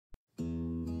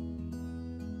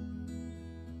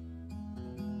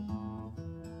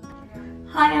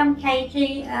Hi, I'm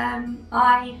Katie.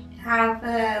 I have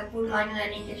borderline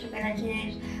learning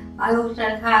disabilities. I also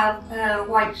have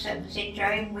White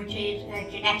syndrome, which is a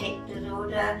genetic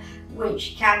disorder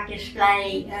which can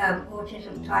display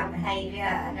autism type behaviour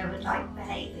and other type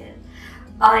behaviours.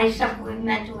 I suffer with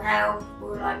mental health,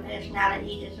 borderline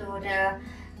personality disorder.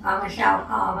 I'm a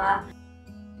self-harmer.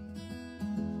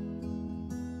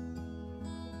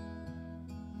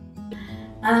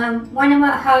 When I'm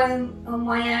at home on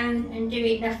my own and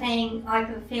doing nothing, I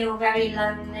can feel very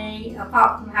lonely,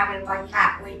 apart from having my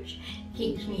cat, which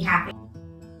keeps me happy.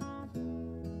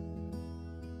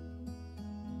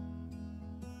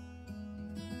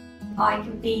 I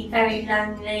can be very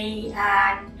lonely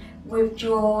and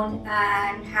withdrawn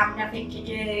and have nothing to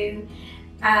do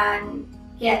and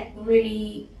feel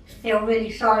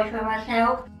really sorry for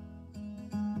myself.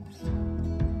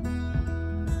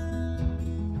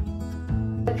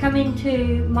 Coming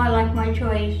to My Life, My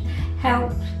Choice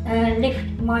helps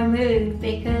lift my mood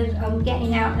because I'm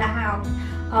getting out of the house.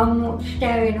 I'm not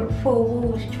staring at four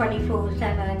walls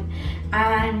 24/7,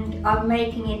 and I'm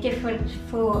making a difference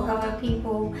for other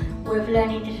people with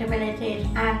learning disabilities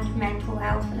and mental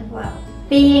health as well.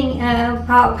 Being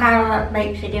part of Power Up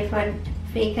makes a difference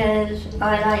because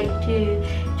I like to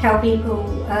tell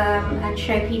people and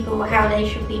show people how they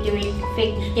should be doing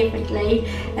things differently,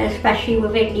 especially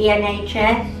within the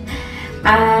NHS,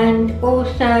 and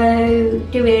also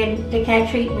doing the care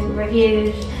treatment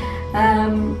reviews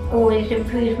always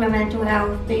improves my mental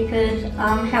health because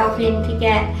I'm helping to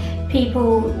get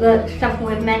people that suffer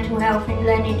with mental health and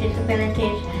learning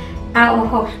disabilities out of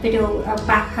hospital and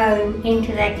back home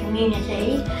into their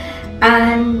community.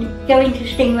 And going to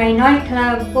Stingray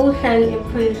nightclub also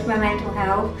improves my mental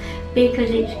health because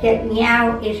it's getting me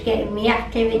out, it's getting me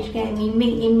active, it's getting me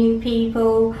meeting new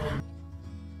people.